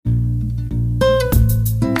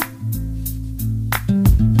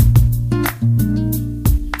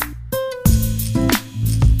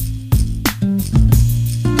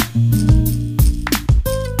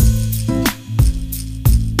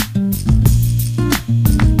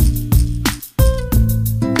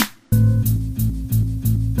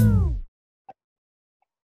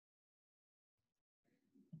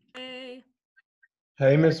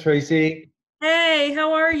Hey, Miss Tracy. Hey,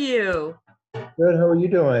 how are you? Good. How are you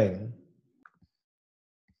doing?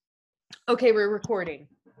 Okay, we're recording.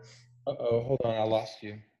 Uh-oh, hold on. I lost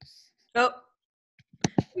you. Oh,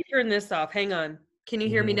 let me turn this off. Hang on. Can you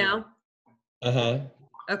hear me Hmm. now? Uh-huh.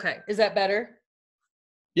 Okay, is that better?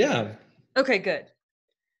 Yeah. Okay, good.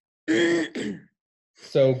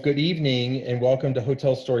 So good evening and welcome to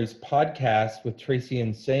Hotel Stories Podcast with Tracy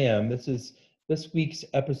and Sam. This is this week's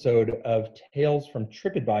episode of Tales from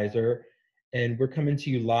TripAdvisor, and we're coming to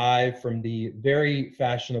you live from the very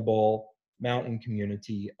fashionable mountain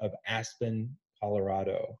community of Aspen,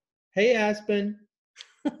 Colorado. Hey, Aspen.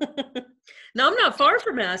 No, I'm not far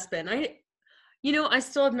from Aspen. I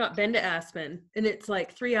still have not been to Aspen, and it's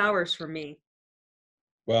like 3 hours from me.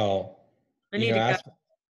 Well, I need to go.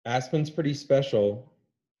 Aspen's pretty special.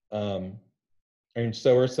 Um, and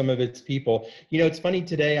so are some of its people. It's funny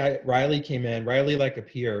today. Riley came in. Riley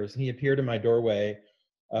appears. He appeared in my doorway,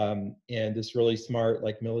 and this really smart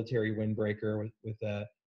military windbreaker with a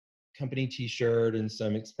company T-shirt and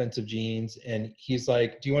some expensive jeans. And he's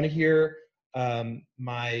like, "Do you want to hear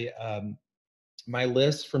my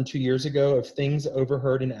list from 2 years ago of things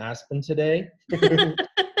overheard in Aspen today?" And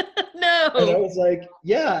I No. was like,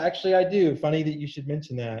 "Yeah, actually, I do. Funny that you should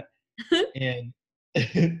mention that." And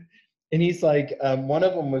and he's like, one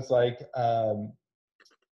of them was like,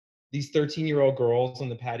 these 13-year-old girls on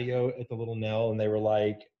the patio at the Little Nell, and they were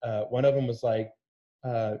like, one of them was like,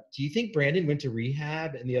 do you think Brandon went to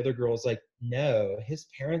rehab? And the other girl was like, no, his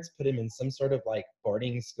parents put him in some sort of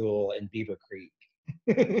boarding school in Beaver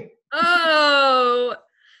Creek. Oh,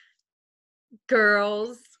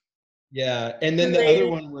 girls. Yeah, and then Related.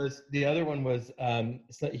 the other one was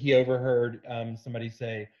so he overheard somebody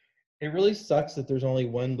say, it really sucks that there's only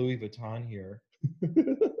one Louis Vuitton here.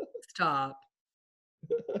 Stop.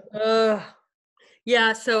 Ugh.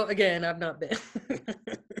 Yeah, so again, I've not been.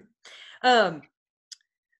 um,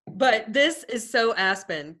 but this is so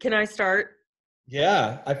Aspen. Can I start?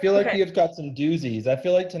 Yeah, I feel like Okay. you've got some doozies. I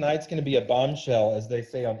feel like tonight's going to be a bombshell, as they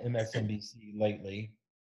say on MSNBC lately.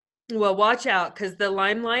 Well, watch out because the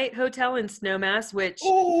Limelight Hotel in Snowmass, which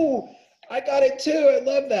Oh, I got it too. I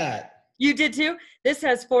love that. you did too, this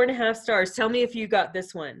has 4.5 stars. Tell me if you got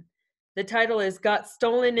this one. The title is Got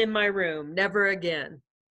Stolen in My Room, Never Again.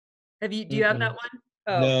 Do you have that Mm-mm. one?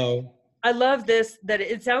 Oh, No. I love this, that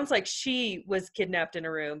it sounds like she was kidnapped in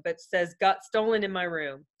a room, but says got stolen in my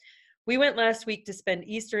room. We went last week to spend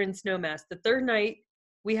Easter in Snowmass. The third night,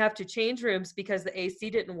 we have to change rooms because the AC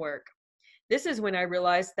didn't work. This is when I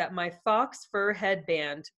realized that my fox fur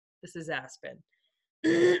headband, this is Aspen.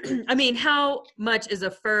 I mean, how much is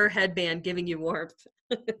a fur headband giving you warmth?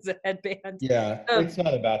 It's a headband. Yeah, Um, it's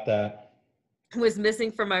not about that. was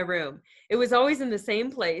missing from my room. It was always in the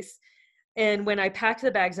same place. And when I packed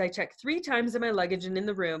the bags, I checked 3 times in my luggage and in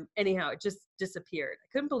the room. Anyhow, it just disappeared. I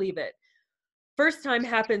couldn't believe it. First time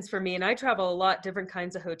happens for me, and I travel a lot different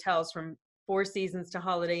kinds of hotels from Four Seasons to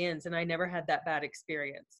Holiday Inns, and I never had that bad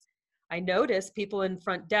experience. I noticed people in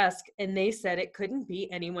front desk, and they said it couldn't be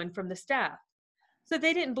anyone from the staff. So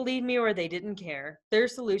they didn't believe me or they didn't care. Their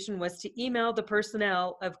solution was to email the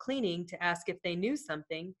personnel of cleaning to ask if they knew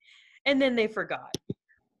something, and then they forgot.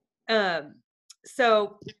 Um,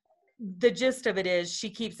 so the gist of it is she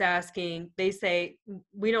keeps asking. They say,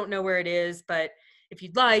 we don't know where it is, but if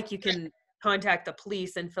you'd like, you can contact the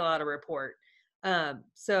police and fill out a report.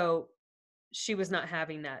 So she was not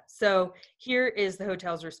having that. So here is the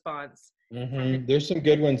hotel's response. There's some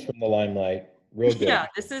good ones from the Limelight. Real Yeah, good.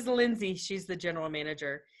 this is Lindsay. She's the general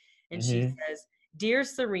manager. And she Hmm. says, Dear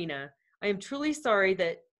Serena, I am truly sorry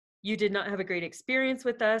that you did not have a great experience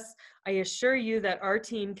with us. I assure you that our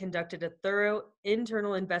team conducted a thorough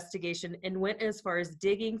internal investigation and went as far as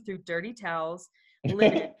digging through dirty towels,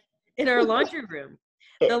 linen in our laundry room.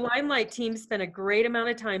 The Limelight team spent a great amount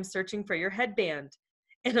of time searching for your headband.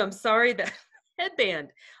 And I'm sorry that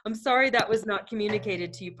headband. I'm sorry that was not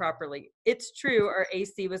communicated to you properly. It's true, our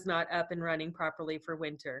AC was not up and running properly for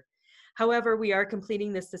winter. However, we are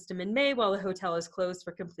completing this system in May while the hotel is closed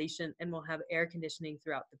for completion and will have air conditioning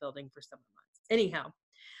throughout the building for summer months. Anyhow,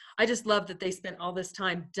 I just love that they spent all this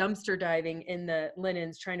time dumpster diving in the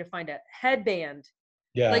linens trying to find a headband.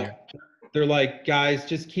 Like, Yeah, they're like, guys,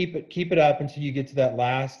 just keep it up until you get to that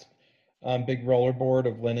last big rollerboard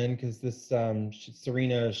of linen, because this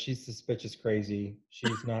Serena, she's suspicious crazy.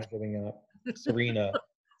 She's not giving up. Serena,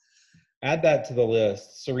 add that to the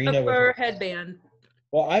list. a Serena with her. fur headband.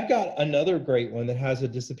 Well, I've got another great one that has a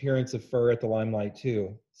disappearance of fur at the Limelight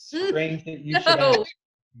too. Strange that you should ask.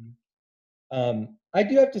 No. I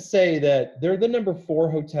do have to say that they're the number 4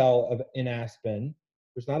 hotel in Aspen.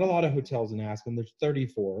 There's not a lot of hotels in Aspen. There's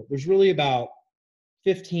 34. There's really about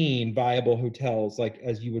 15 viable hotels, like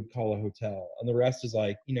as you would call a hotel, and the rest is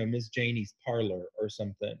like, you know, Miss Janie's parlor or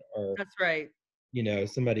something, or That's right. you know,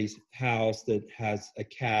 somebody's house that has a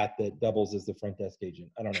cat that doubles as the front desk agent.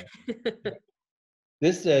 I don't know.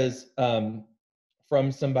 This says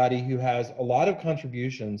from somebody who has a lot of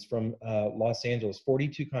contributions from Los Angeles,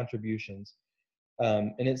 42 contributions.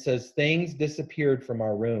 And it says, things disappeared from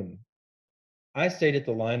our room. I stayed at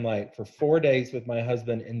the Limelight for 4 days with my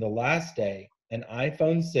husband, and the last day, an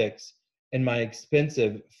iPhone 6 and my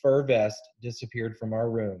expensive fur vest disappeared from our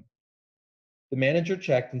room. The manager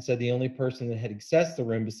checked and said the only person that had accessed the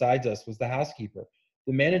room besides us was the housekeeper.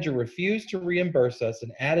 The manager refused to reimburse us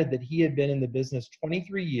and added that he had been in the business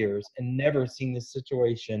 23 years and never seen this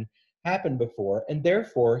situation happen before, and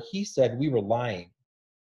therefore he said we were lying.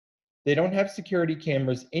 They don't have security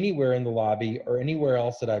cameras anywhere in the lobby or anywhere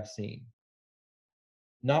else that I've seen.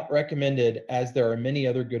 Not recommended, as there are many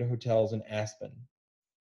other good hotels in Aspen.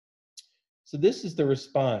 So this is the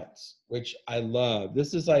response, which I love.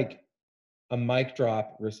 This is like a mic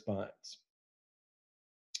drop response.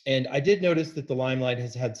 And I did notice that the Limelight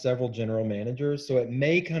has had several general managers, so it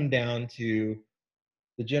may come down to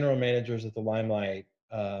the general managers at the Limelight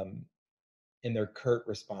in their curt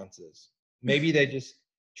responses. Maybe they just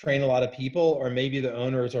train a lot of people, or maybe the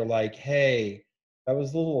owners are like, hey, that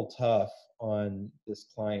was a little tough on this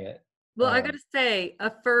client. Well, I gotta say,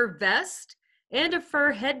 a fur vest and a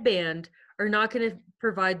fur headband are not going to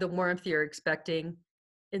provide the warmth you're expecting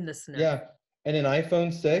in the snow. Yeah, and an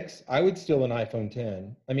iPhone 6, I would steal an iPhone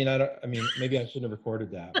 10. I mean, maybe I shouldn't have recorded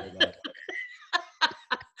that.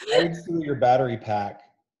 I would steal your battery pack,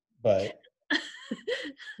 but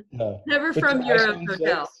no. Never But from the your iPhone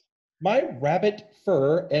hotel. 6, my rabbit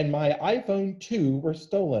fur and my iPhone 2 were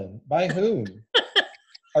stolen. By whom?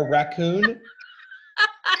 A raccoon?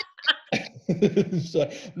 So,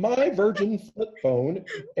 my virgin flip phone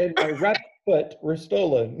and my rabbit foot were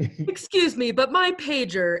stolen. Excuse me, but my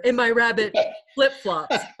pager and my rabbit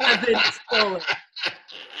flip-flops have been stolen.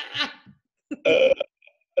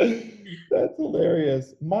 That's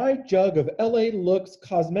hilarious. My jug of LA Looks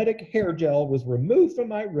cosmetic hair gel was removed from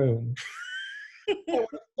my room. I want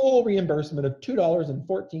a full reimbursement of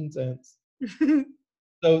 $2.14.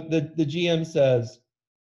 So the GM says,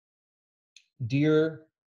 Dear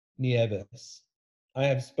Nieves, I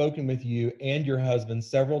have spoken with you and your husband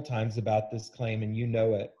several times about this claim, and you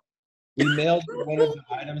know it. We mailed you one of the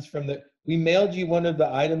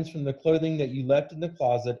items from the clothing that you left in the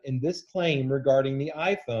closet, and this claim regarding the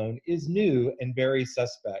iPhone is new and very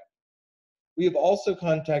suspect. We have also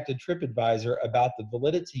contacted TripAdvisor about the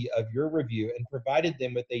validity of your review and provided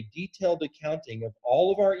them with a detailed accounting of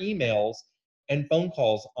all of our emails and phone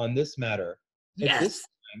calls on this matter. Yes.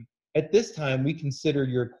 At this time, we consider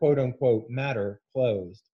your quote-unquote matter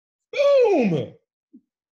closed. Boom!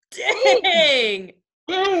 Dang!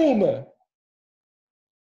 Boom!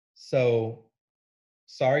 So,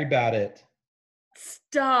 sorry about it.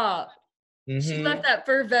 Stop. She left that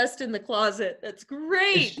fur vest in the closet. That's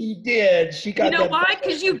great. She did. She got You know why?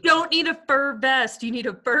 Because you don't need a fur vest. You need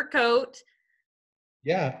a fur coat.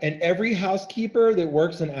 Yeah, and every housekeeper that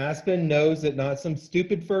works in Aspen knows that not some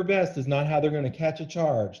stupid fur vest is not how they're going to catch a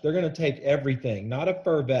charge. They're going to take everything, not a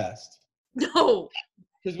fur vest. No.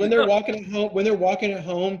 Because when they're walking at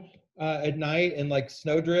home at night and like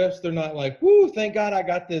snow drifts, they're not like, "Woo! Thank God I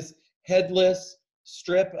got this headless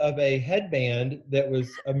strip of a headband that was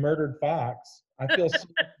a murdered fox. I feel so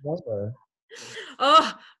much warmer."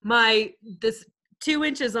 Oh, this 2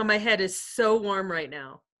 inches on my head is so warm right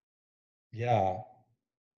now. Yeah.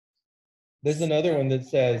 There's another one that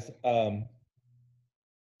says,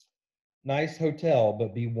 nice hotel,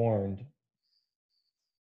 but be warned.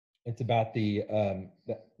 It's about the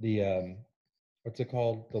what's it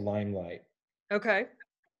called? The Limelight. Okay.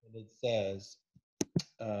 And it says,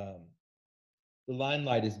 the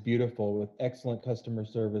Limelight is beautiful with excellent customer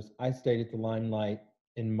service. I stayed at the Limelight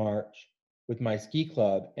in March with my ski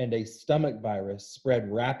club, and a stomach virus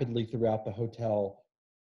spread rapidly throughout the hotel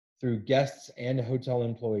through guests and hotel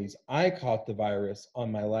employees. I caught the virus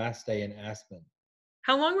on my last day in Aspen.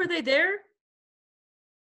 How long were they there?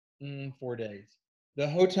 4 days. The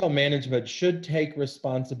hotel management should take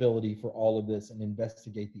responsibility for all of this and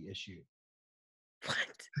investigate the issue. What?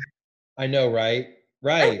 I know, right?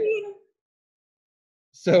 Right. I mean,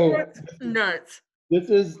 so that's nuts.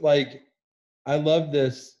 This is like, I love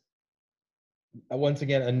this. Once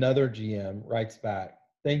again, another GM writes back,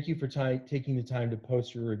 thank you for taking the time to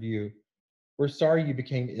post your review. We're sorry you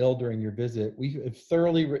became ill during your visit. We have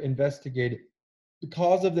thoroughly investigated the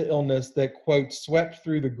cause of the illness that, quote, swept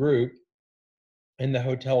through the group and the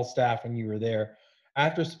hotel staff when you were there.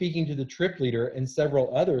 After speaking to the trip leader and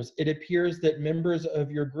several others, it appears that members of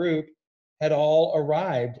your group had all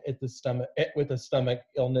arrived at the stomach with a stomach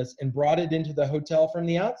illness and brought it into the hotel from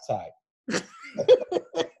the outside.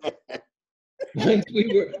 Once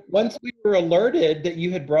we were alerted that you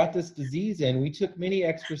had brought this disease in, we took many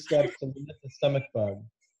extra steps to limit the stomach bug.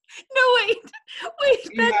 No, wait,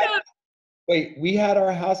 back up. We had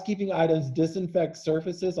our housekeeping items disinfect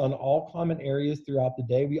surfaces on all common areas throughout the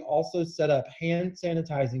day. We also set up hand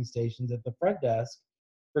sanitizing stations at the front desk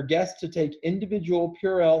for guests to take individual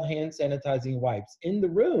Purell hand sanitizing wipes. In the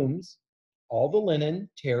rooms, all the linen,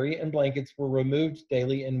 terry, and blankets were removed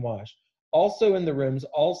daily and washed. Also in the rooms,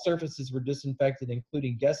 all surfaces were disinfected,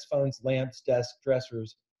 including guest phones, lamps, desks,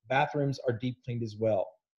 dressers. Bathrooms are deep cleaned as well.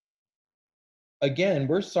 Again,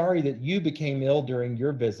 we're sorry that you became ill during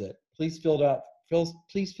your visit. Please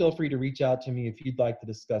feel free to reach out to me if you'd like to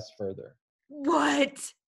discuss further.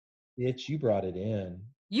 What? Bitch, you brought it in.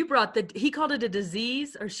 He called it a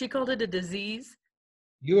disease, or she called it a disease?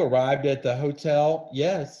 You arrived at the hotel,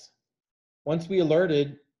 yes. Once we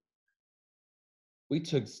alerted, we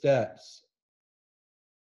took steps.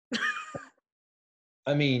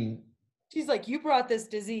 I mean, she's like, you brought this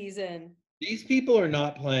disease in. These people are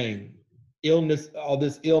not playing. All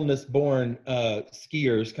this illness-born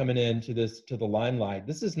skiers coming into to the limelight.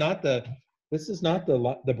 This is not the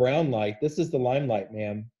brown light. This is the limelight,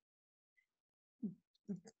 ma'am.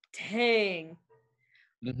 Dang.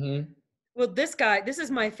 Mm-hmm. Well, this is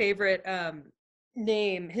my favorite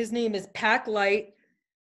name. His name is Pack Light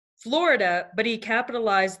Florida, but he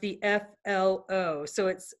capitalized the FLO. So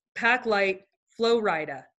it's Pack Light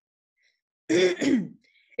Florida.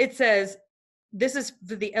 It says, this is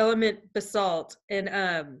the element basalt,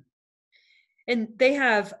 and they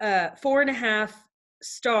have 4.5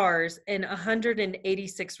 stars and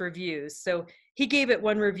 186 reviews. So he gave it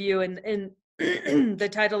 1 review, and the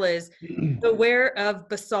title is Beware of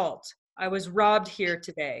Basalt. I was robbed here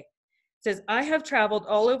today. It says, I have traveled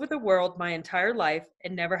all over the world my entire life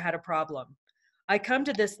and never had a problem. I come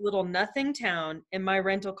to this little nothing town and my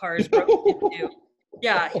rental car is broken into.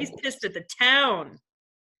 Yeah, he's pissed at the town.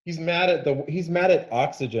 He's mad at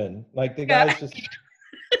oxygen. Like the guy's just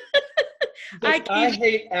like, I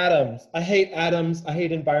hate atoms. I hate atoms. I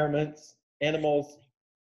hate environments, animals.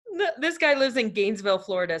 This guy lives in Gainesville,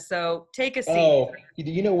 Florida, so take a seat. Oh,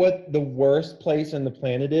 do you know what the worst place on the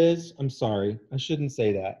planet is? I'm sorry. I shouldn't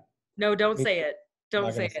say that. No, don't say it.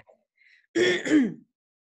 Don't say it.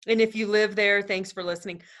 And if you live there, thanks for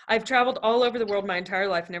listening. I've traveled all over the world my entire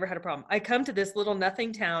life, never had a problem. I come to this little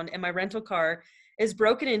nothing town and my rental car is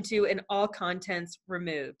broken into and all contents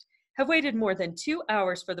removed. Have waited more than 2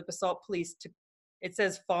 hours for the Basalt police to, it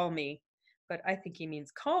says fall me, but I think he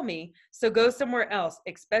means call me. So go somewhere else,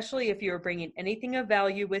 especially if you are bringing anything of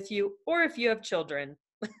value with you or if you have children.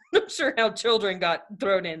 I'm not sure how children got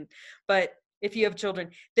thrown in, but if you have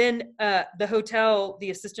children. Then the hotel,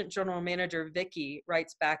 the assistant general manager, Vicky,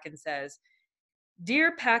 writes back and says,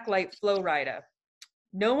 Dear Packlight Florida,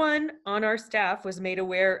 no one on our staff was made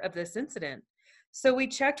aware of this incident. So we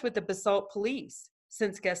checked with the Basalt police,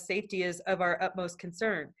 since guest safety is of our utmost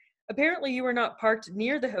concern. Apparently you were not parked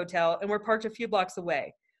near the hotel and were parked a few blocks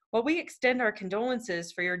away. While we extend our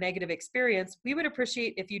condolences for your negative experience, we would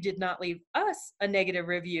appreciate if you did not leave us a negative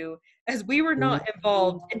review, as we were not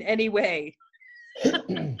involved in any way.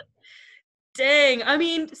 Dang, I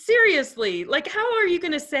mean, seriously, like, how are you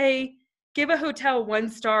going to say, give a hotel 1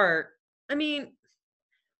 star? I mean,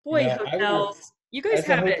 boy, no, hotels, you guys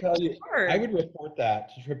have it hard. I would report that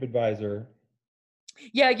to TripAdvisor.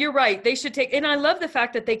 Yeah, you're right. They should take, and I love the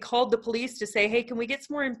fact that they called the police to say, hey, can we get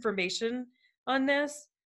some more information on this?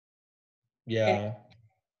 Yeah. And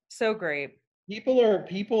so great. People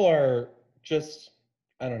are just,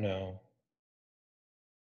 I don't know.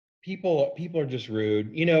 People are just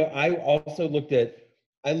rude. You know, I also looked at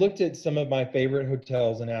some of my favorite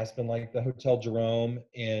hotels in Aspen, like the Hotel Jerome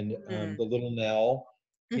and the Little Nell.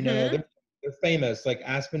 You know, they're famous, like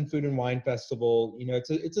Aspen Food and Wine Festival. You know,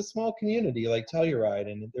 it's a small community, like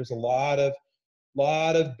Telluride, and there's a lot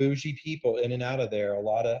of bougie people in and out of there. A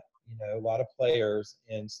lot of players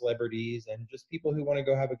and celebrities and just people who want to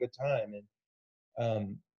go have a good time.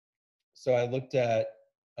 And so I looked at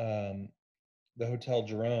the Hotel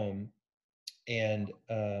Jerome, and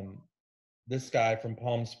this guy from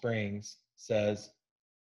Palm Springs says,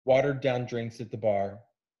 watered down drinks at the bar.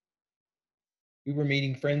 We were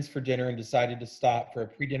meeting friends for dinner and decided to stop for a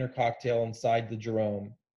pre-dinner cocktail inside the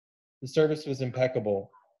Jerome. The service was impeccable.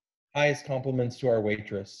 Highest compliments to our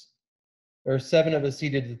waitress. There were 7 of us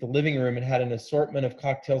seated at the living room and had an assortment of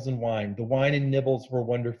cocktails and wine. The wine and nibbles were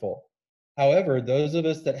wonderful. However, those of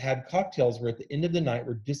us that had cocktails were at the end of the night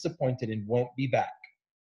were disappointed and won't be back.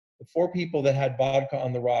 The 4 people that had vodka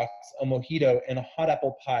on the rocks, a mojito, and a hot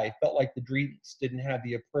apple pie felt like the drinks didn't have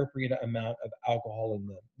the appropriate amount of alcohol in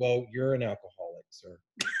them. Well, you're an alcoholic, sir.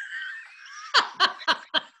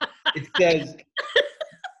 It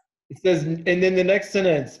says, and then the next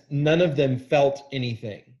sentence, none of them felt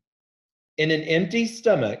anything. In an empty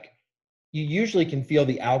stomach, you usually can feel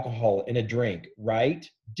the alcohol in a drink, right?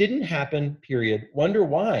 Didn't happen, period. Wonder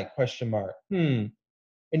why, question mark.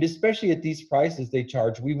 And especially at these prices they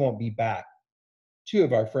charge, we won't be back. 2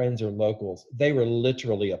 of our friends are locals. They were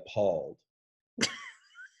literally appalled.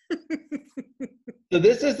 So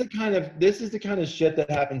this is the kind of shit that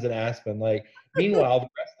happens in Aspen. Like, meanwhile, the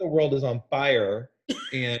rest of the world is on fire,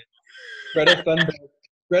 and Greta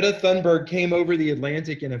Thunberg came over the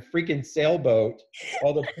Atlantic in a freaking sailboat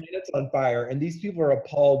while the planet's on fire, and these people are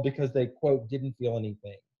appalled because they, quote, didn't feel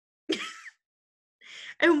anything.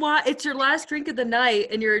 And why? It's your last drink of the night,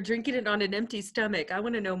 and you're drinking it on an empty stomach. I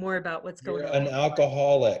want to know more about what's going You're on. an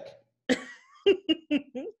alcoholic.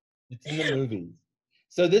 It's in the movies.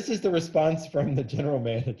 So this is the response from the general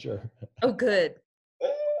manager. Oh, good.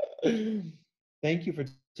 Thank you for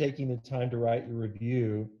taking the time to write your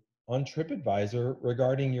review on TripAdvisor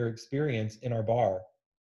regarding your experience in our bar.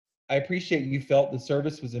 I appreciate you felt the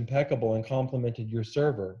service was impeccable and complimented your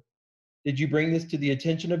server. Did you bring this to the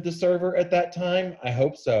attention of the server at that time? I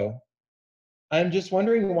hope so. I'm just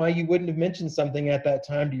wondering why you wouldn't have mentioned something at that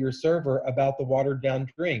time to your server about the watered down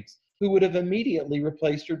drinks, who would have immediately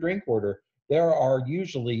replaced your drink order. There are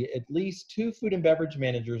usually at least 2 food and beverage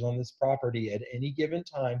managers on this property at any given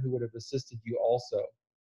time who would have assisted you also.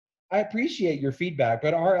 I appreciate your feedback,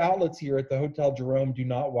 but our outlets here at the Hotel Jerome do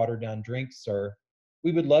not water down drinks, sir.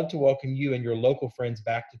 We would love to welcome you and your local friends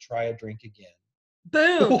back to try a drink again.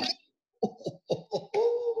 Boom. God,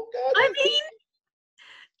 I mean,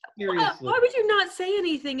 seriously. why would you not say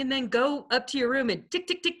anything and then go up to your room and tick,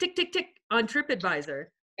 tick, tick, tick, tick, tick on TripAdvisor?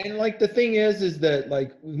 And like the thing is that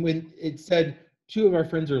like when it said 2 of our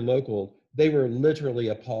friends are local, they were literally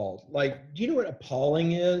appalled. Like, do you know what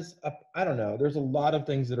appalling is? I don't know. There's a lot of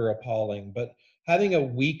things that are appalling, but having a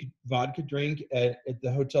weak vodka drink at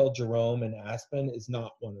the Hotel Jerome in Aspen is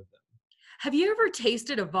not one of them. Have you ever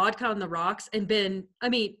tasted a vodka on the rocks and been, I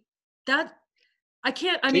mean, that, I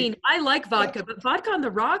can't, I mean, I like vodka, but vodka on the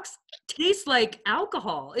rocks tastes like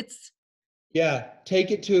alcohol. It's, yeah, take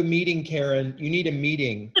it to a meeting, Karen. You need a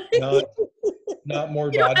meeting, not more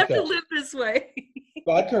you don't vodka. have to live this way.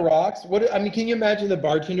 Vodka rocks. What I mean, can you imagine the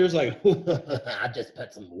bartenders like, I just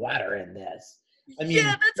put some water in this. I mean,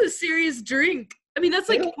 yeah, that's a serious drink. I mean, that's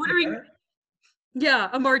like ordering, yeah,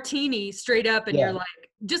 a martini straight up, and you're like,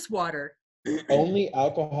 just water. Only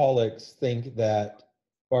alcoholics think that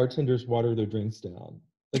bartenders water their drinks down.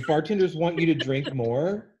 Like, bartenders want you to drink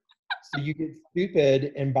more, so you get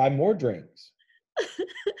stupid and buy more drinks.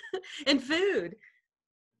 And food.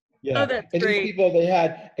 Yeah. Oh, that's and great. These people, they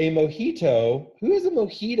had a mojito. Who is a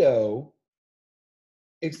mojito?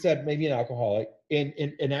 Except maybe an alcoholic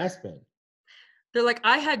in Aspen. They're like,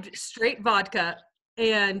 I had straight vodka,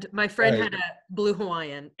 and my friend had a blue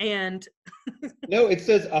Hawaiian, and no, it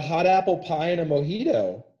says a hot apple pie and a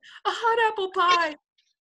mojito. A hot apple pie.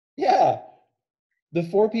 Yeah. The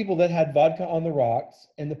 4 people that had vodka on the rocks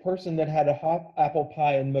and the person that had a hot apple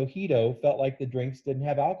pie and mojito felt like the drinks didn't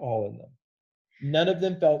have alcohol in them. None of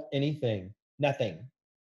them felt anything. Nothing.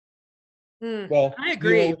 Well, I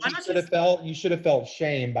agree. You should have felt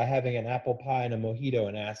shame by having an apple pie and a mojito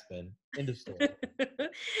in Aspen. End of story.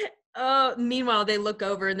 Meanwhile, they look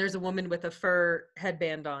over and there's a woman with a fur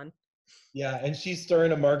headband on. Yeah, and she's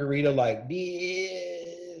stirring a margarita like,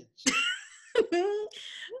 bitch.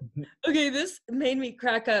 Okay, this made me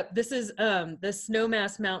crack up. This is the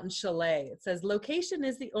Snowmass Mountain Chalet. It says, location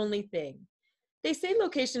is the only thing. They say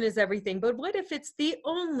location is everything, but what if it's the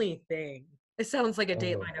only thing? It sounds like a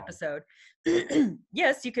Dateline episode.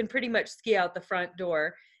 Yes, you can pretty much ski out the front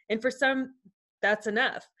door, and for some, that's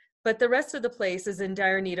enough. But the rest of the place is in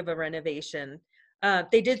dire need of a renovation.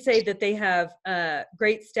 They did say that they have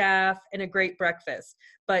great staff and a great breakfast,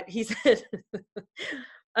 but he said,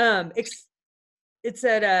 it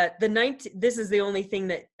said this is the only thing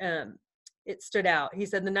that it stood out. He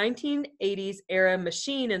said the 1980s era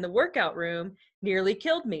machine in the workout room nearly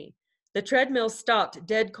killed me. The treadmill stopped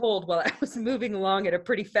dead cold while I was moving along at a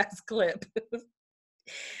pretty fast clip.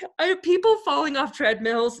 People falling off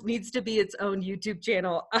treadmills needs to be its own YouTube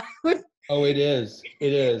channel. Oh, it is.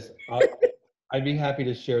 It is. I'd be happy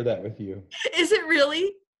to share that with you. Is it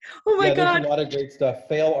really? Oh my God. There's a lot of great stuff.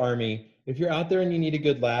 Fail Army. If you're out there and you need a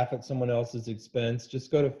good laugh at someone else's expense,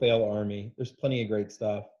 just go to Fail Army. There's plenty of great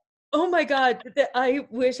stuff. Oh my God. I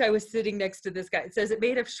wish I was sitting next to this guy. It says it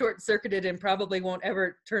may have short circuited and probably won't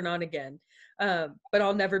ever turn on again. But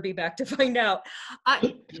I'll never be back to find out.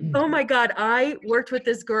 I, oh my God. I worked with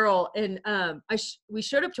this girl and we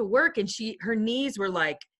showed up to work and her knees were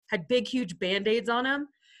like, had big, huge Band-Aids on them.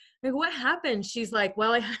 Like, what happened? She's like,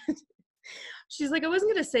 well, she's like, I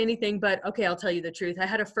wasn't going to say anything, but okay, I'll tell you the truth. I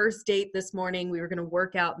had a first date this morning. We were going to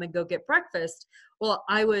work out and then go get breakfast. Well,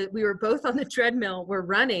 we were both on the treadmill. We're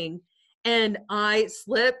running and I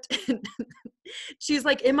slipped. She's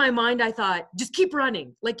like, in my mind, I thought, just keep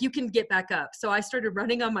running. Like, you can get back up. So I started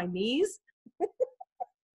running on my knees Oh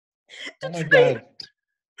to my try, God.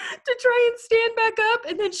 to try and stand back up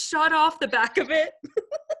and then shot off the back of it.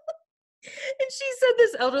 And she said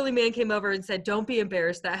this elderly man came over and said, don't be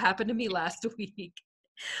embarrassed. That happened to me last week.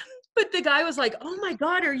 But the guy was like, oh my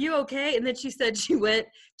God, are you okay? And then she said she went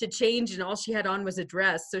to change and all she had on was a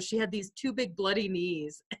dress. So she had these two big bloody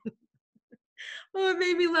knees. Oh, it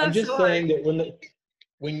made me I'm laugh so just hard. saying that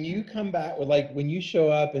when you come back with like when you show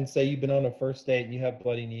up and say you've been on a first date and you have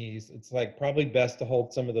bloody knees, it's like probably best to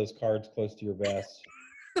hold some of those cards close to your vest.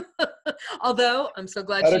 Although I'm so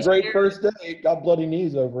glad Had a she great shared. first date, got bloody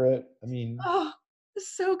knees over it. I mean, Oh,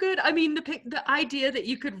 so good. I mean, the idea that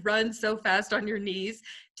you could run so fast on your knees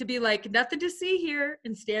to be like, nothing to see here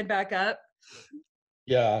and stand back up.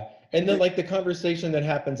 yeah. And then like the conversation that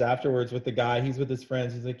happens afterwards with the guy, he's with his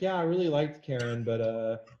friends. He's like, yeah, I really liked Karen, but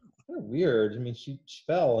kind of weird. I mean, she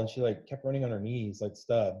fell and she like kept running on her knees like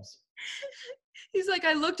Stubbs. He's like,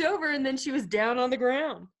 I looked over and then she was down on the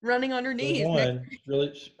ground, running on her For knees. one,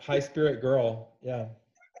 really high spirit girl. Yeah.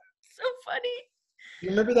 So funny. You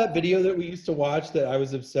remember that video that we used to watch that I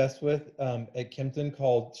was obsessed with at Kempton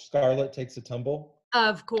called Scarlet Takes a Tumble?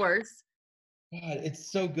 Of course. God,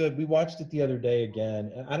 it's so good. We watched it the other day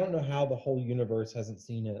again, and I don't know how the whole universe hasn't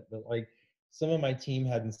seen it, but like some of my team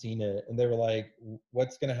hadn't seen it, and they were like,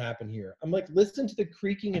 "What's going to happen here?" I'm like, "Listen to the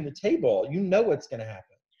creaking in the table. You know what's going to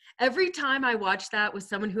happen." Every time I watch that with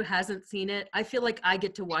someone who hasn't seen it, I feel like I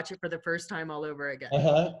get to watch it for the first time all over again.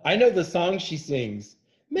 Uh-huh. I know the song she sings.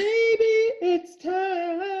 Maybe it's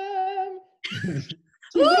time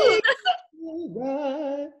to Ooh, make it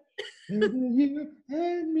right. You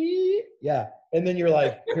and me. Yeah. And then you're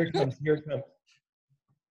like, here it comes, here it comes.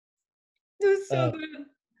 it was so Uh, good.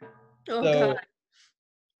 Oh God.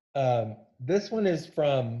 so this one is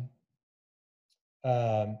from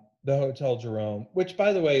the Hotel Jerome, which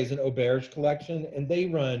by the way is an auberge collection, and they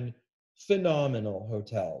run phenomenal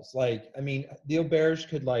hotels. Like, I mean, the auberge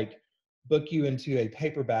could like book you into a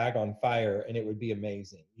paper bag on fire and it would be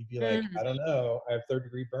amazing. You'd be like, Mm. I don't know, I have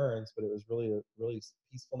third-degree burns, but it was really a really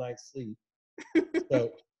peaceful night's sleep.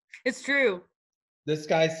 So It's true. this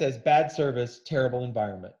guy says bad service, terrible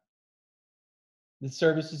environment. The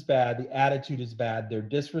service is bad, the attitude is bad, they're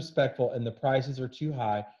disrespectful, and the prices are too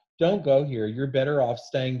high. Don't go here. You're better off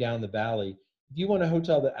staying down the valley. If you want a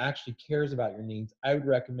hotel that actually cares about your needs, I would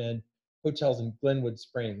recommend hotels in Glenwood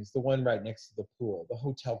Springs, the one right next to the pool, the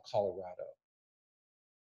Hotel Colorado.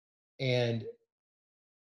 And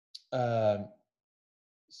um,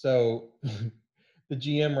 so the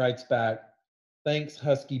GM writes back, thanks,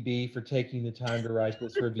 Husky B, for taking the time to write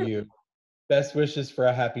this review. Best wishes for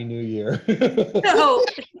a happy new year. No,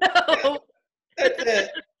 no. That's it.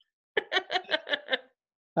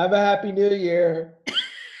 Have a happy new year.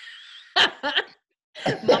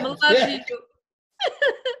 Mama loves you.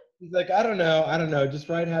 He's like, I don't know. Just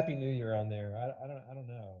write Happy New Year on there. I don't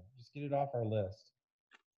know. Just get it off our list.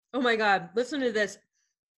 Oh my God. Listen to this.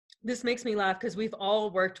 This makes me laugh because we've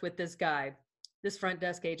all worked with this guy, this front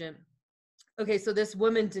desk agent. Okay, so this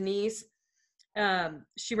woman, Denise,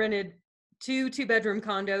 she rented two-bedroom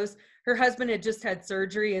condos. Her husband had just had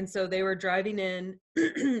surgery, and so they were driving in,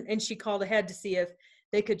 and she called ahead to see if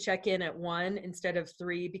they could check in at 1 instead of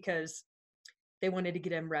 3 because they wanted to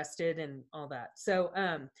get him rested and all that. So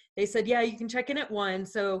they said, yeah, you can check in at 1.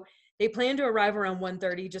 So they planned to arrive around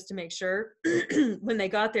 1:30 just to make sure. When they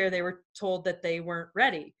got there, they were told that they weren't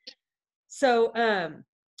ready. So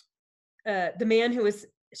the man who was,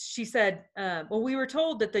 she said, well, we were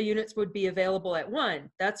told that the units would be available at 1.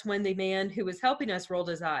 That's when the man who was helping us rolled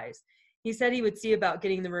his eyes. He said he would see about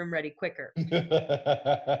getting the room ready quicker.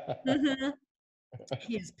 Mm-hmm.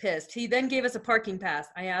 He's pissed. He then gave us a parking pass.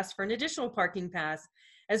 I asked for an additional parking pass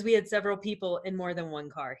as we had several people in more than one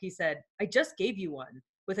car. He said, I just gave you one,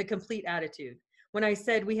 with a complete attitude. When I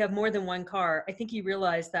said we have more than one car, I think he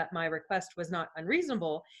realized that my request was not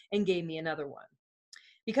unreasonable and gave me another one.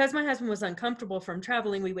 Because my husband was uncomfortable from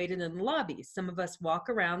traveling, we waited in the lobby. Some of us walk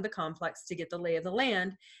around the complex to get the lay of the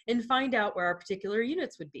land and find out where our particular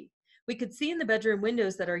units would be. We could see in the bedroom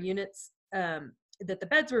windows that our units that the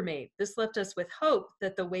beds were made. This left us with hope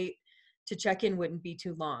that the wait to check in wouldn't be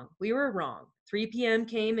too long. We were wrong. 3 p.m.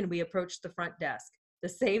 came and we approached the front desk. The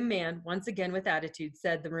same man, once again with attitude,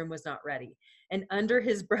 said the room was not ready, and under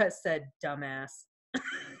his breath said, "Dumbass."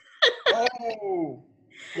 Oh,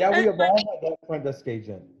 yeah, we As have my, all had that front desk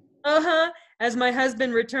agent. as my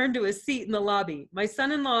husband returned to his seat in the lobby, my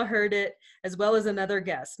son-in-law heard it, as well as another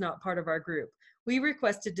guest, not part of our group. We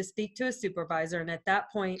requested to speak to a supervisor, and at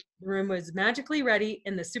that point, the room was magically ready,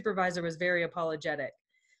 and the supervisor was very apologetic.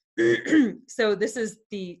 So this is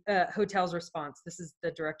the hotel's response. This is the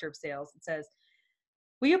director of sales. It says,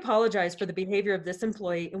 "We apologize for the behavior of this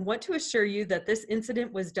employee and want to assure you that this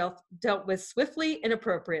incident was dealt with swiftly and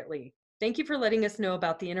appropriately. Thank you for letting us know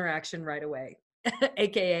about the interaction right away."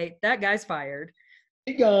 AKA, that guy's fired.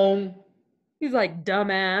 He gone. He's like,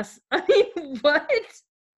 "Dumbass." I mean, what?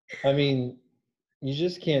 I mean, you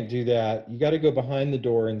just can't do that. You got to go behind the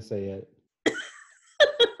door and say it.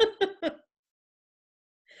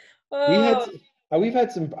 Oh,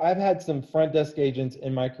 I've had some front desk agents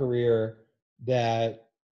in my career that,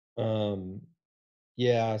 um,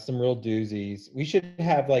 yeah, some real doozies. We should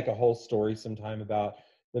have like a whole story sometime about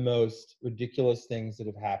the most ridiculous things that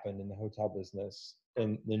have happened in the hotel business,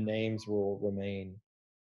 and the names will remain.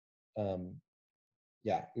 Um,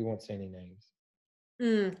 yeah, we won't say any names.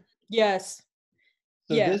 yes.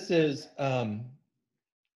 So Yeah. this is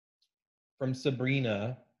from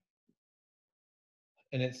Sabrina,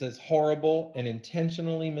 and it says horrible and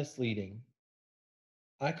intentionally misleading.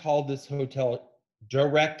 I called this hotel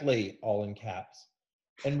directly, all in caps,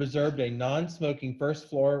 and reserved a non-smoking first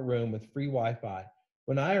floor room with free Wi-Fi.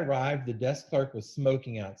 When I arrived, the desk clerk was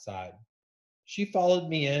smoking outside. She followed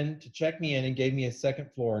me in to check me in and gave me a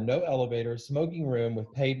second floor, no elevator, smoking room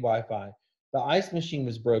with paid Wi-Fi. The ice machine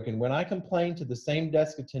was broken. When I complained to the same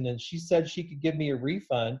desk attendant, she said she could give me a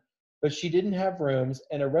refund, but she didn't have rooms,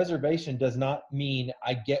 and a reservation does not mean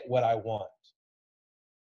I get what I want.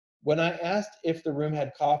 When I asked if the room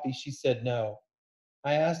had coffee, she said no.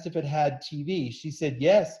 I asked if it had TV. She said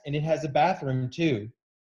yes, and it has a bathroom too.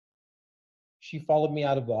 She followed me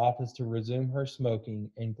out of the office to resume her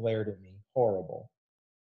smoking and glared at me. Horrible.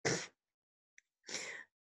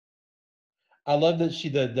 I love that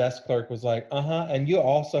the desk clerk was like, and you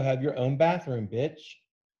also have your own bathroom, bitch.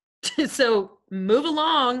 So move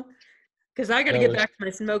along, because I got to get back to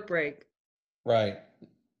my smoke break. Right.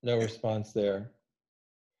 No response there.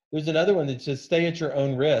 There's another one that says, stay at your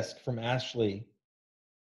own risk, from Ashley.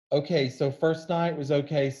 Okay, so first night was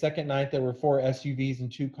okay. Second night, there were 4 SUVs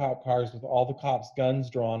and 2 cop cars with all the cops' guns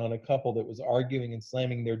drawn on a couple that was arguing and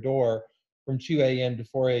slamming their door from 2 a.m. to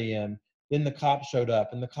 4 a.m. Then the cops showed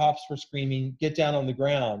up, and the cops were screaming, "Get down on the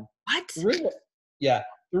ground." What? The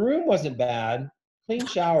room wasn't bad. Clean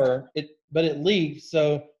shower, but it leaked,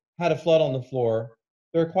 so had a flood on the floor.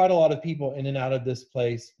 There are quite a lot of people in and out of this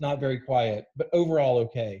place. Not very quiet, but overall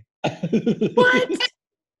okay. What?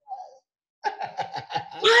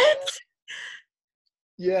 What?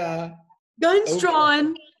 Yeah. Guns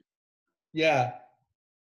drawn. Yeah.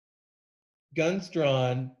 Guns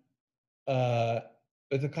drawn.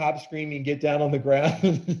 With the cops screaming, "Get down on the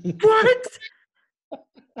ground." What?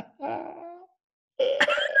 I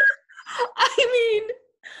mean,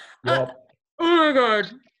 Yep. oh my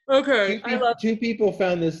God. Okay. Two people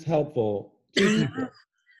found this helpful. 2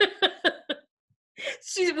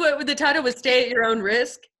 people. What the title was "Stay at Your Own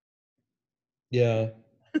Risk." Yeah.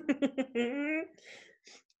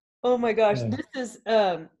 Oh my gosh. Yeah. This is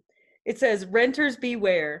it says renters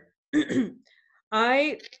beware.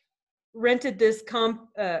 I rented this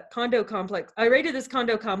condo complex. I rated this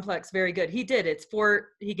condo complex very good. He did.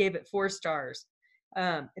 He gave it 4 stars.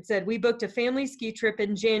 It said, we booked a family ski trip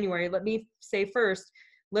in January. Let me say first,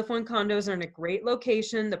 Lift One condos are in a great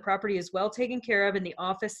location. The property is well taken care of and the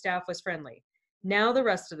office staff was friendly. Now the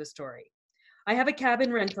rest of the story. I have a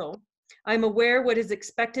cabin rental. I'm aware what is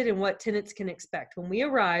expected and what tenants can expect. When we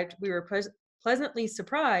arrived, we were pleasantly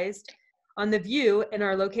surprised on the view and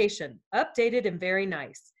our location, updated and very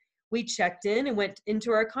nice. We checked in and went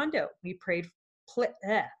into our condo. We paid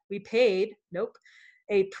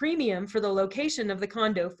a premium for the location of the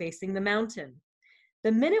condo facing the mountain.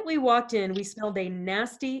 The minute we walked in, we smelled a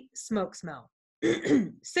nasty smoke smell,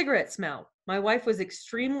 cigarette smell. My wife was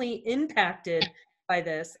extremely impacted by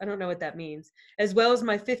this. I don't know what that means, as well as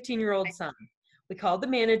my 15-year-old son. We called the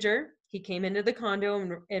manager. He came into the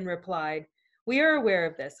condo and replied, we are aware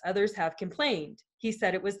of this. Others have complained. He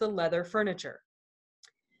said it was the leather furniture.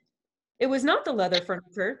 It was not the leather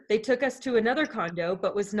furniture. They took us to another condo,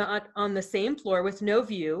 but was not on the same floor with no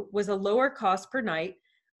view, was a lower cost per night,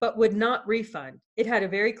 but would not refund. It had a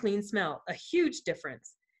very clean smell, a huge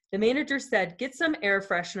difference. The manager said, get some air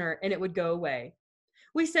freshener and it would go away.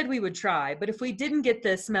 We said we would try, but if we didn't get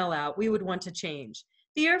the smell out, we would want to change.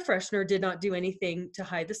 The air freshener did not do anything to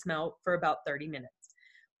hide the smell for about 30 minutes.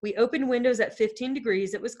 We opened windows at 15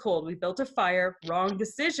 degrees. It was cold. We built a fire. Wrong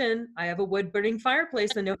decision. I have a wood-burning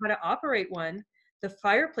fireplace and know how to operate one. The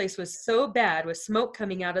fireplace was so bad with smoke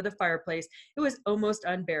coming out of the fireplace, it was almost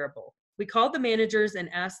unbearable. We called the managers and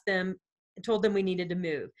told them we needed to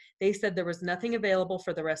move. They said there was nothing available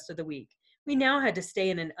for the rest of the week. We now had to stay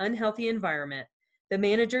in an unhealthy environment. The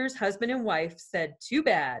managers, husband and wife, said, too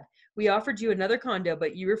bad. We offered you another condo,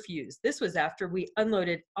 but you refused. This was after we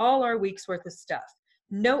unloaded all our week's worth of stuff.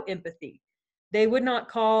 No empathy. They would not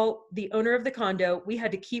call the owner of the condo. We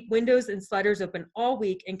had to keep windows and sliders open all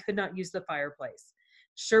week and could not use the fireplace.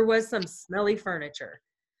 Sure was some smelly furniture.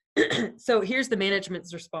 So here's the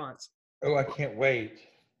management's response. Oh, I can't wait.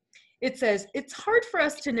 It says, it's hard for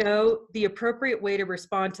us to know the appropriate way to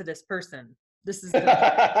respond to this person. This is But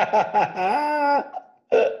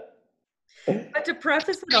to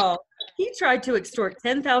preface it all, he tried to extort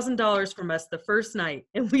 $10,000 from us the first night,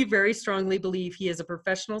 and we very strongly believe he is a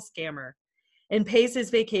professional scammer and pays his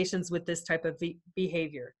vacations with this type of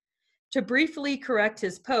behavior. To briefly correct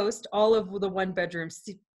his post, all of the one-bedroom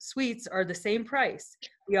suites are the same price.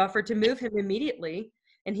 We offered to move him immediately,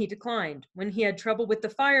 and he declined. When he had trouble with the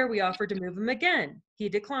fire, we offered to move him again. He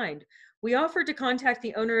declined. We offered to contact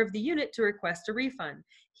the owner of the unit to request a refund.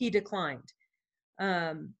 He declined.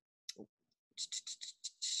 And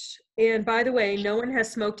by the way, no one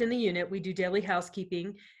has smoked in the unit. We do daily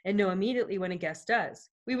housekeeping and know immediately when a guest does.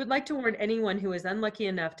 We would like to warn anyone who is unlucky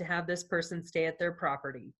enough to have this person stay at their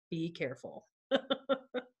property. Be careful.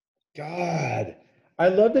 God, I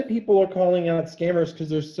love that people are calling out scammers because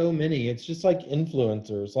there's so many. It's just like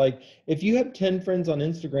influencers. Like if you have 10 friends on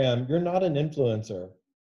Instagram, you're not an influencer.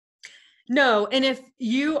 No, and if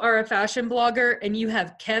you are a fashion blogger and you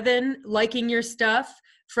have Kevin liking your stuff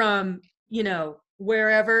from,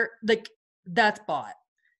 wherever, like that's bought.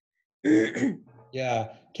 Yeah,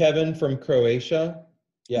 Kevin from Croatia.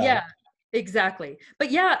 Yeah, exactly.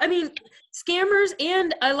 But yeah, I mean, scammers,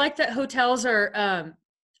 and I like that hotels are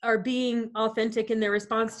being authentic in their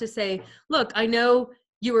response to say, look, I know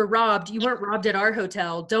you were robbed. You weren't robbed at our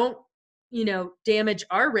hotel. Don't, damage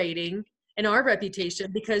our rating and our reputation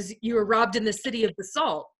because you were robbed in the city of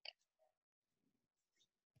Basalt.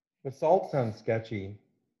 Basalt sounds sketchy.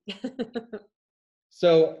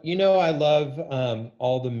 So, I love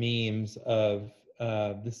all the memes of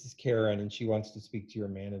this is Karen and she wants to speak to your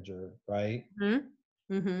manager, right?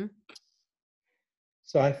 Mm-hmm. Mm-hmm.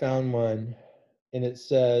 So I found one and it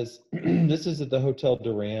says, this is at the Hotel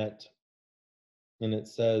Durant, and it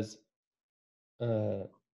says,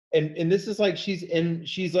 and this is like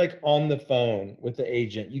she's like on the phone with the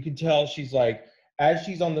agent. You can tell she's like, as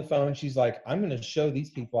she's on the phone, she's like, I'm going to show these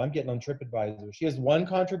people I'm getting on TripAdvisor. She has one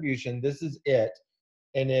contribution. This is it.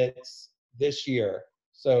 And it's this year.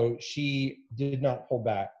 So she did not pull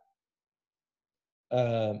back.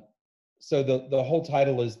 So the whole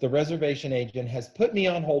title is, the reservation agent has put me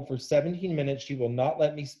on hold for 17 minutes. She will not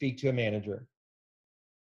let me speak to a manager.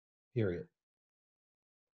 Period.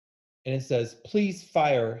 And it says, please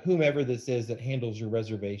fire whomever this is that handles your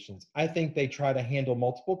reservations. I think they try to handle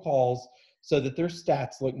multiple calls so that their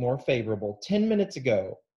stats look more favorable. 10 minutes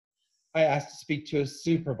ago, I asked to speak to a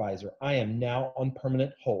supervisor. I am now on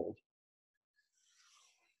permanent hold.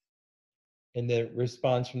 And the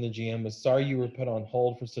response from the GM was, sorry you were put on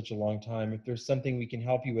hold for such a long time. If there's something we can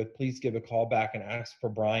help you with, please give a call back and ask for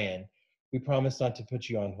Brian. We promise not to put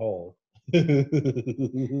you on hold.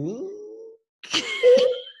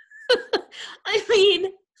 I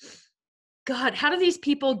mean, God, how do these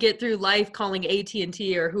people get through life calling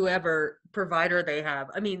AT&T or whoever provider they have?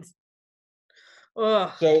 I mean,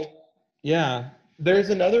 ugh. So, yeah, there's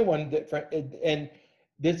another one that, and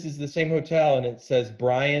this is the same hotel, and it says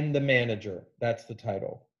Brian the manager. That's the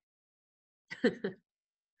title.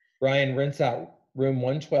 Brian rents out room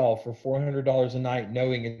 112 for $400 a night,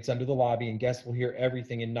 knowing it's under the lobby and guests will hear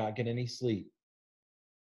everything and not get any sleep.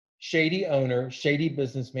 Shady owner, shady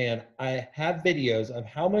businessman. I have videos of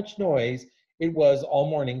how much noise it was all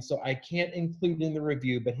morning, so I can't include in the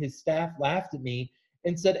review, but his staff laughed at me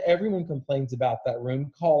and said everyone complains about that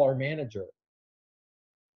room. Call our manager,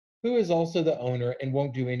 who is also the owner and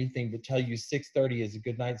won't do anything but tell you 6:30 is a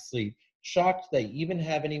good night's sleep. Shocked they even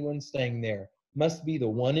have anyone staying there. Must be the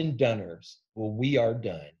one in Dunners. Well, we are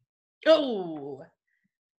done. Oh,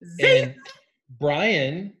 and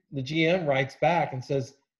Brian, the GM, writes back and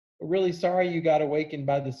says, really sorry you got awakened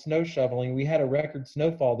by the snow shoveling. We had a record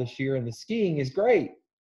snowfall this year and the skiing is great.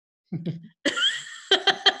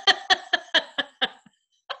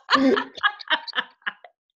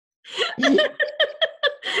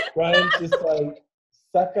 Ryan's just like,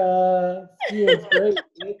 sucker, feels great,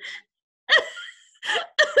 bitch.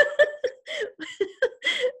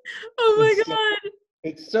 Oh my It's so, God.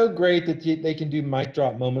 it's so great that they can do mic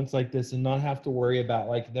drop moments like this and not have to worry about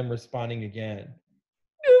like them responding again.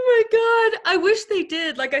 Oh my God. I wish they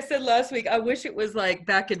did. Like I said last week, I wish it was like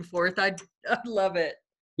back and forth. I'd love it.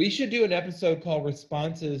 We should do an episode called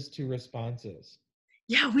Responses to Responses.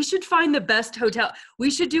 Yeah, we should find the best hotel. We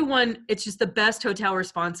should do one. It's just the best hotel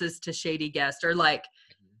responses to shady guest,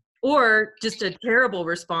 or just a terrible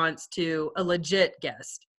response to a legit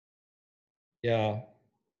guest. Yeah.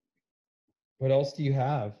 What else do you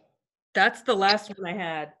have? That's the last one I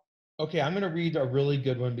had. Okay, I'm going to read a really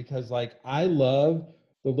good one because like I love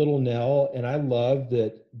the Little Nell, and I love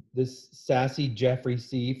that this sassy Jeffrey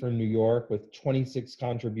C. from New York with 26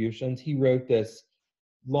 contributions, he wrote this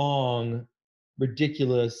long,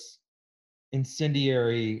 ridiculous,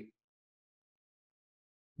 incendiary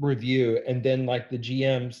review, and then like the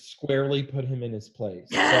GM squarely put him in his place.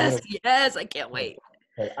 Yes, So yes, I can't wait.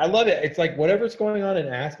 okay, I love it. It's like whatever's going on in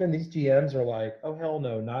Aspen, these GMs are like, oh hell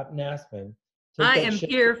no, not in Aspen. Take I that am shit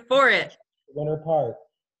here for it. to Winter Park.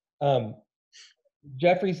 Um,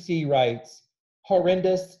 Jeffrey C. writes,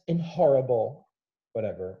 horrendous and horrible,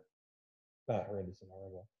 whatever. Not horrendous and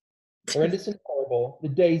horrible. Horrendous and horrible. The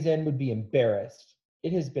day's end would be embarrassed.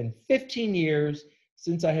 It has been 15 years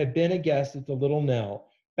since I have been a guest at the Little Nell.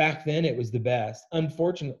 Back then, it was the best.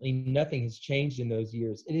 Unfortunately, nothing has changed in those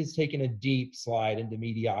years. It has taken a deep slide into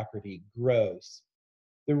mediocrity. Gross.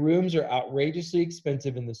 The rooms are outrageously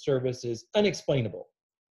expensive and the service is unexplainable.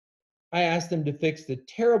 I asked them to fix the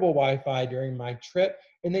terrible Wi-Fi during my trip,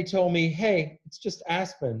 and they told me, hey, it's just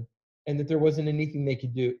Aspen, and that there wasn't anything they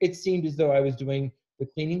could do. It seemed as though I was doing the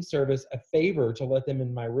cleaning service a favor to let them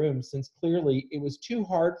in my room, since clearly it was too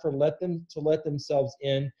hard for them to let themselves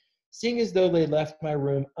in, seeing as though they left my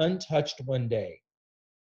room untouched one day.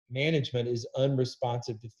 Management is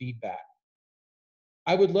unresponsive to feedback.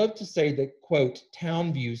 I would love to say that, quote,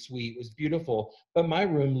 Town View Suite was beautiful, but my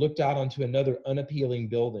room looked out onto another unappealing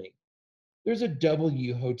building. There's a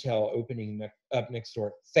W hotel opening up next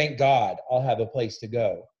door. Thank God I'll have a place to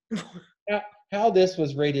go. How this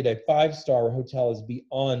was rated a 5-star hotel is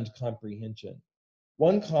beyond comprehension.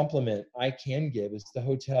 One compliment I can give is the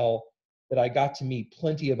hotel that I got to meet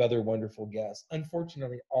plenty of other wonderful guests.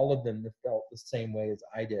 Unfortunately, all of them felt the same way as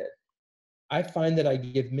I did. I find that I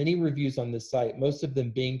give many reviews on this site, most of them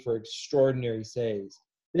being for extraordinary stays.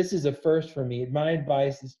 This is a first for me. My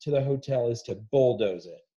advice to the hotel is to bulldoze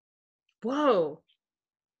it. Whoa.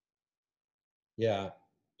 Yeah.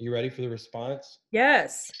 You ready for the response?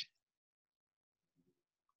 Yes.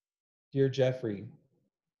 Dear Jeffrey,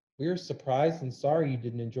 we are surprised and sorry you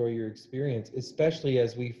didn't enjoy your experience, especially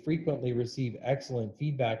as we frequently receive excellent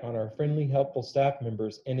feedback on our friendly, helpful staff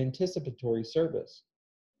members and anticipatory service.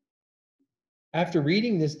 After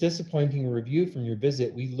reading this disappointing review from your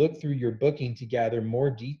visit, we looked through your booking to gather more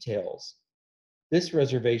details. This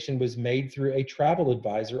reservation was made through a travel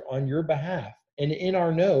advisor on your behalf, and in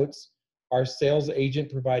our notes, our sales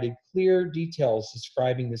agent provided clear details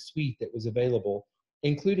describing the suite that was available,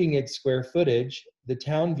 including its square footage, the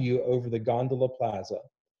town view over the gondola plaza.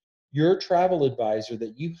 Your travel advisor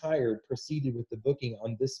that you hired proceeded with the booking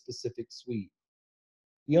on this specific suite.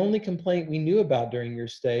 The only complaint we knew about during your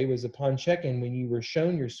stay was upon check-in when you were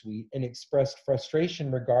shown your suite and expressed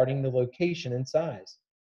frustration regarding the location and size.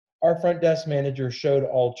 Our front desk manager showed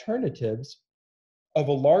alternatives of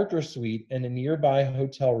a larger suite and a nearby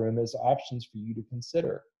hotel room as options for you to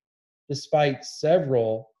consider. Despite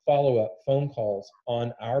several follow-up phone calls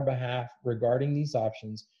on our behalf regarding these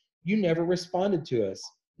options, you never responded to us,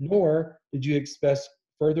 nor did you express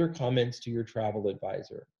further comments to your travel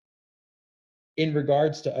advisor. In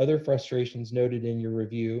regards to other frustrations noted in your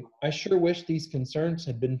review, I sure wish these concerns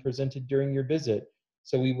had been presented during your visit,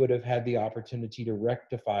 so we would have had the opportunity to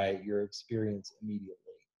rectify your experience immediately.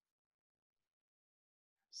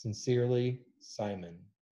 Sincerely, Simon.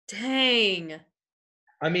 Dang.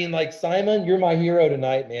 I mean, like, Simon, you're my hero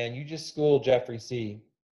tonight, man. You just schooled Jeffrey C.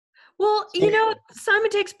 Well, So, Simon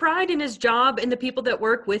takes pride in his job and the people that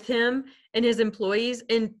work with him and his employees.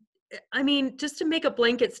 And I mean, just to make a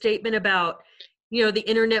blanket statement about, the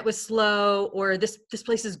internet was slow or this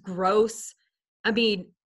place is gross. I mean,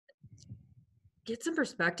 get some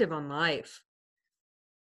perspective on life.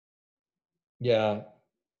 yeah,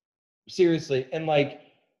 seriously. And like,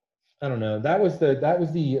 I don't know. That was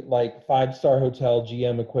the like 5-star hotel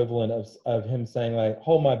GM equivalent of him saying like,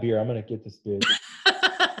 hold my beer, I'm gonna get this bitch.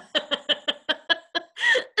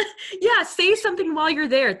 Yeah, say something while you're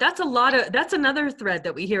there. That's another thread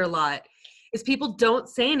that we hear a lot is people don't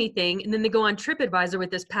say anything and then they go on TripAdvisor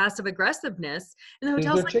with this passive aggressiveness and the Because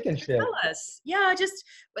hotel's they're like, chicken just shit. tell us. Yeah,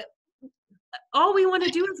 but all we want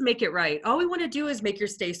to do is make it right. All we want to do is make your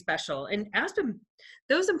stay special. And Aspen,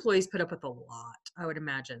 those employees put up with a lot, I would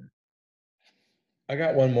imagine. I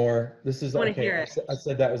got one more. This is I want to okay. hear it. I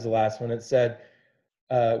said that was the last one. It said,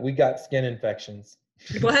 we got skin infections.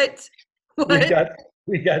 What? we What? got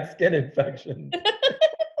we got skin infections.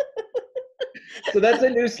 So that's a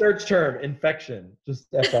new search term, infection.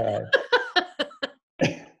 Just FYI.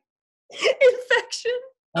 Infection.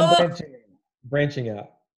 I'm Oh, branching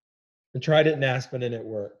out. I tried it in Aspen and it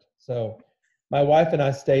worked. So my wife and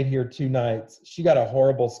I stayed here 2 nights. She got a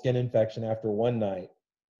horrible skin infection after one night.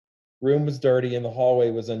 Room was dirty and the hallway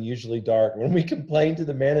was unusually dark. When we complained to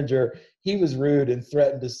the manager, he was rude and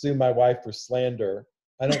threatened to sue my wife for slander.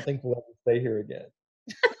 I don't think we'll ever stay here again.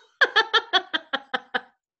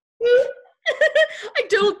 I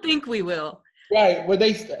don't think we will. Right. Well,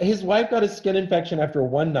 his wife got a skin infection after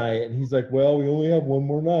one night, and he's like, "Well, we only have one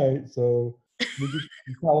more night, so we just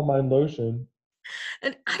calamine lotion."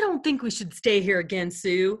 And I don't think we should stay here again,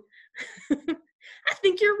 Sue. I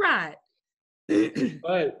think you're right.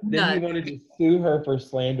 But then he Nuts. wanted to sue her for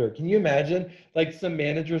slander. Can you imagine? Like some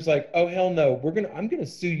managers like, "Oh hell no, I'm gonna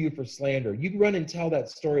sue you for slander. You run and tell that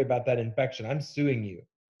story about that infection. I'm suing you."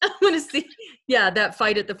 I want to see. Yeah, that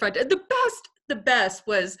fight at the front. The best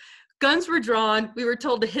was guns were drawn. We were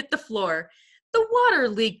told to hit the floor. The water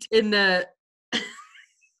leaked in the.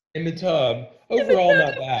 In the tub. Overall,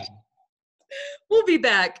 not bad. We'll be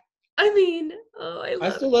back. I mean, oh, I I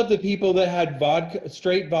love. still love the people that had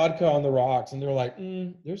straight vodka on the rocks, and they're like,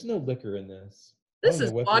 "There's no liquor in this. I This don't know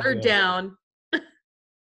is what they're watered doing." down.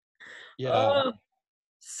 Yeah. Oh,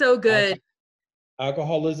 so good.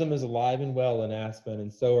 Alcoholism is alive and well in Aspen,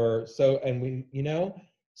 and so are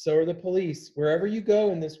the police. Wherever you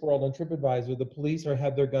go in this world on TripAdvisor, the police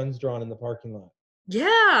have their guns drawn in the parking lot.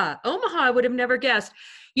 Yeah, Omaha, I would have never guessed.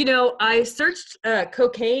 I searched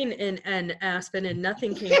cocaine in Aspen and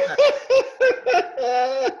nothing came up.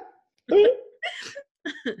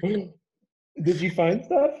 Did you find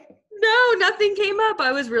stuff? No, nothing came up.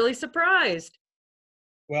 I was really surprised.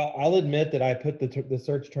 Well, I'll admit that I put the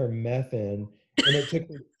search term meth in, and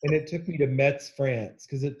it took me to Metz, France,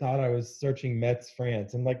 because it thought I was searching Metz,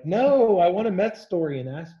 France. I'm like, no, I want a meth story in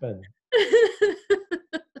Aspen.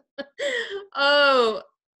 Oh,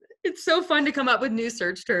 it's so fun to come up with new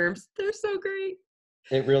search terms. They're so great.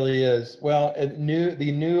 It really is. Well,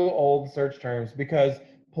 the new old search terms, because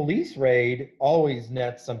police raid always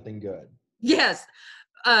nets something good. Yes,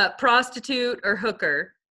 prostitute or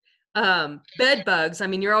hooker. Bed bugs. I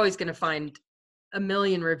mean, you're always going to find a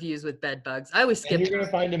million reviews with bed bugs. I always skip. And you're going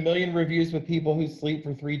to find a million reviews with people who sleep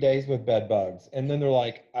for 3 days with bed bugs. And then they're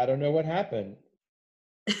like, I don't know what happened.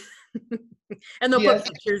 And they'll Yes.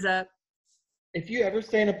 put pictures up. If you ever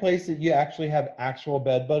stay in a place that you actually have actual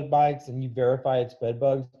bed bug bites and you verify it's bed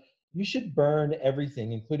bugs, you should burn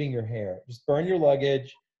everything, including your hair. Just burn your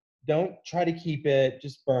luggage. Don't try to keep it.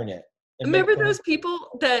 Just burn it. Remember those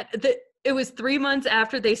people that it was 3 months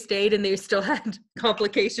after they stayed and they still had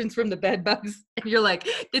complications from the bed bugs? And you're like,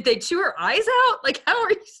 did they chew her eyes out? Like, how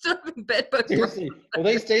are you still having bed bugs? Seriously. Well,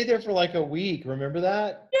 they stayed there for like a week. Remember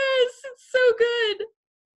that? Yes, it's so good.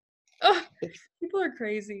 Oh, people are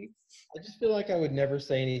crazy. I just feel like I would never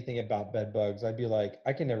say anything about bed bugs. I'd be like,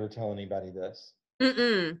 I can never tell anybody this.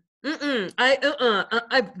 I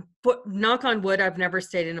knock on wood, I've never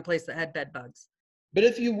stayed in a place that had bed bugs. But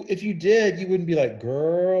if you did, you wouldn't be like,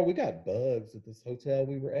 girl, we got bugs at this hotel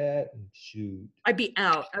we were at. And shoot. I'd be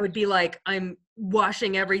out. I would be like, I'm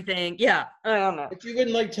washing everything. Yeah, I don't know. But you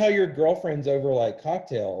wouldn't like tell your girlfriends over like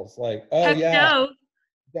cocktails, like, oh Heck yeah. no.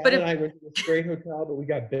 Dad But and I went to this great hotel, but we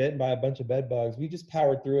got bitten by a bunch of bed bugs. We just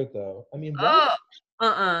powered through it though. I mean, what?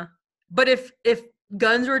 But if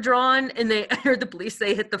guns were drawn and they heard the police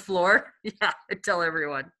say hit the floor, yeah, I'd tell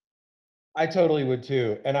everyone. I totally would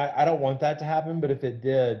too. And I don't want that to happen, but if it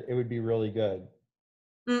did, it would be really good.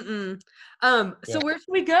 So Yeah. where should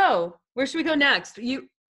we go? Where should we go next? You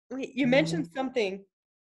mentioned something.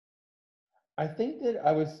 I think that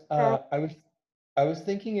I was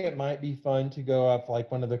thinking it might be fun to go up like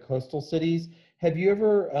one of the coastal cities. Have you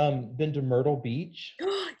ever been to Myrtle Beach?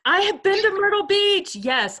 I have been to Myrtle Beach.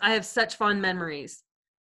 Yes, I have such fond memories.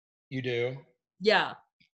 You do? Yeah.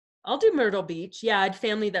 I'll do Myrtle Beach. Yeah, I had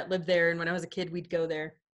family that lived there, and when I was a kid, we'd go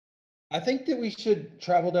there. I think that we should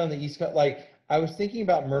travel down the East Coast. Like, I was thinking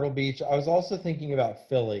about Myrtle Beach. I was also thinking about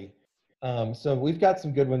Philly. So we've got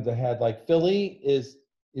some good ones ahead. Like Philly is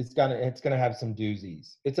it's gonna have some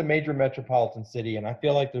doozies. It's a major metropolitan city, and I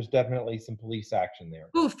feel like there's definitely some police action there.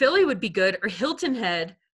 Ooh, Philly would be good, or Hilton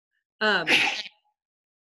Head.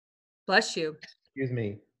 Bless you. Excuse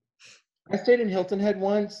me. I stayed in Hilton Head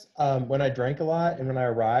once when I drank a lot, and when I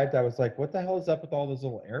arrived, I was like, "What the hell is up with all those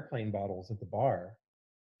little airplane bottles at the bar?"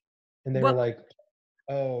 And they were What? like,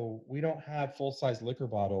 "Oh, we don't have full-size liquor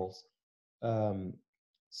bottles,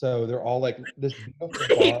 so they're all like this beautiful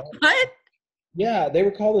bar." What? Yeah, they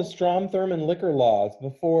were called the Strom Thurmond liquor laws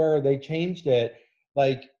before they changed it.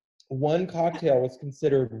 Like one cocktail was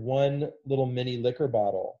considered one little mini liquor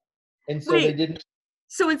bottle, and so they Wait. didn't.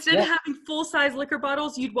 So instead of Yeah, having full-size liquor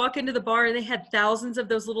bottles, you'd walk into the bar and they had thousands of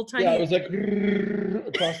those little yeah, it tiny. was like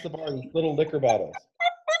across the bar, these little liquor bottles.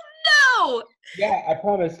 No. Yeah, I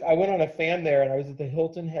promise. I went on a fam there, and I was at the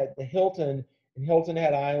Hilton in Hilton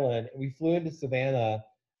Head Island, and we flew into Savannah,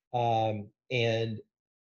 and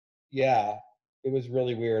yeah, it was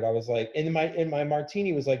really weird. I was like, in my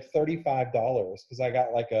martini was like $35 because I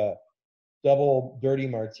got like a double dirty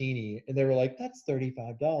martini, and they were like, "That's $35,"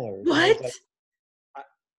 and I was What? like,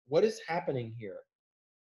 "What is happening here?"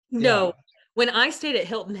 Yeah, No. When I stayed at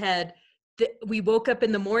Hilton Head, we woke up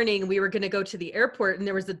in the morning. We were going to go to the airport, and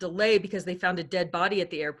there was a delay because they found a dead body at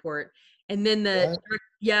the airport. And then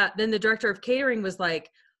what? then the director of catering was like,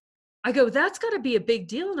 I go, that's got to be a big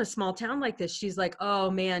deal in a small town like this. She's like, oh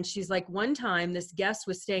man. She's like, one time this guest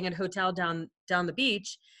was staying at a hotel down the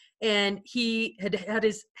beach, and he had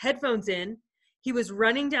his headphones in. He was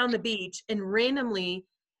running down the beach, and randomly,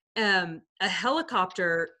 a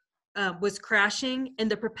helicopter was crashing, and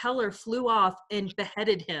the propeller flew off and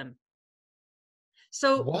beheaded him.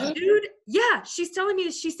 So the What? dude, yeah, she's telling me,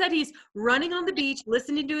 she said he's running on the beach,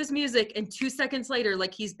 listening to his music, and 2 seconds later,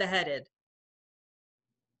 like, he's beheaded.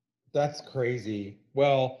 That's crazy.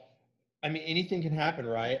 Well, I mean, anything can happen,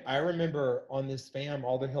 right? I remember on this fam,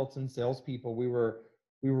 all the Hilton salespeople, we were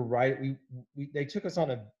right. We they took us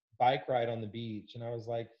on a bike ride on the beach, and I was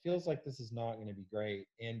like, feels like this is not going to be great.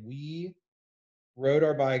 And we rode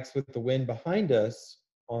our bikes with the wind behind us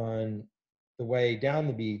on the way down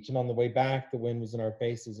the beach, and on the way back, the wind was in our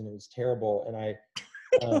faces, and it was terrible. And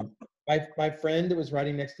my friend that was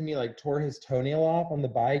riding next to me like tore his toenail off on the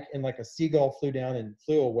bike, and like a seagull flew down and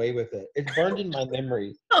flew away with it. It's burned in my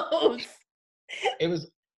memory. Oh, It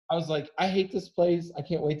was. I was like, I hate this place. I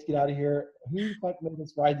can't wait to get out of here. Who the fuck made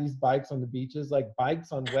us ride these bikes on the beaches? Like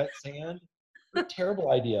bikes on wet sand? What a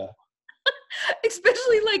terrible idea.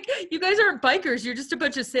 especially like, you guys aren't bikers. You're just a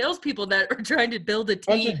bunch of salespeople that are trying to build a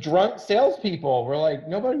Bunch team. of drunk salespeople. We're like,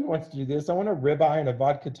 nobody wants to do this. I want a ribeye and a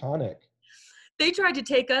vodka tonic. They tried to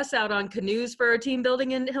take us out on canoes for our team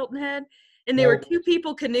building in Hilton Head, and they were Nope. 2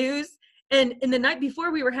 people canoes. And the night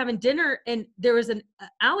before, we were having dinner, and there was an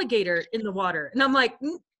alligator in the water. And I'm like,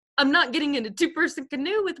 I'm not getting in a 2-person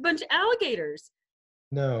canoe with a bunch of alligators.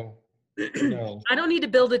 No. No. I don't need to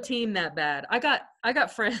build a team that bad. I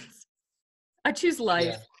got friends. I choose Yeah.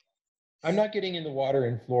 life. I'm not getting in the water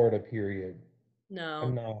in Florida, period. I'm No.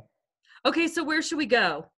 not. Okay, so where should we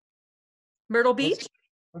go? Myrtle Let's Beach?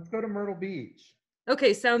 let's go to Myrtle Beach.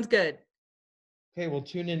 Okay, sounds good. Okay, we'll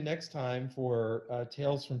tune in next time for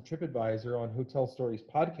Tales from TripAdvisor on Hotel Stories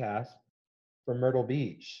podcast from Myrtle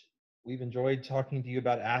Beach. We've enjoyed talking to you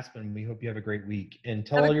about Aspen. We hope you have a great week. And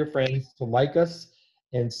tell Have all a, your friends to like us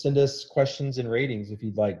and send us questions and ratings if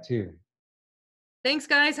you'd like to. thanks,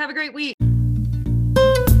 guys. Have a great week.